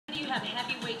have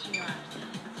heavy weights in your arms.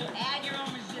 So add your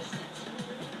own resistance.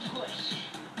 Push.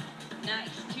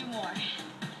 Nice. 2 more.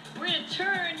 We're going to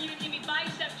turn. You're going to give me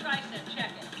bicep, tricep.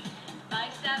 Check it.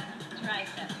 Bicep,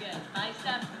 tricep. Good.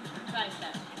 Bicep,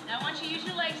 tricep. Now I want you to use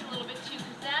your legs a little bit too,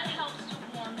 because that helps to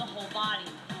warm the whole body.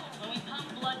 When we pump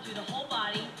blood through the whole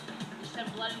body, we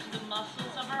send blood into the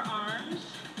muscles of our arms,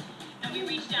 and we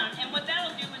reach down. And what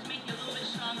that'll do is make you a little bit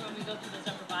stronger when we go through those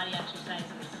upper body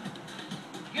exercises.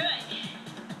 Good.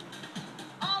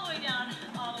 All the way down,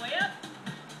 all the way up.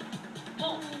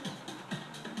 Pull.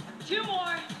 2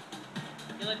 more.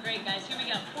 You look great, guys. Here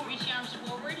we go. Reach your arms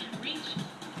forward. Reach,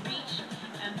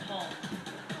 and pull.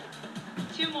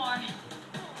 2 more.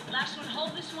 Last one.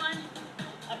 Hold this one.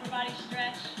 Upper body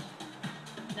stretch.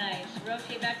 Nice.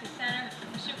 Rotate back to center.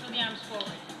 Circle the arms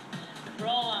forward.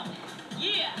 Roll them.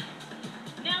 Yeah.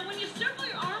 Now, when you circle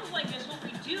your arms like this, what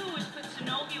we do is put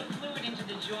synovial fluid into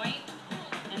the joint,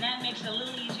 and that makes it a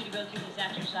little easier to go through these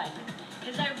exercises.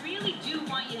 Because I really do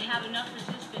want you to have enough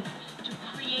resistance to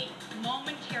create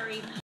momentary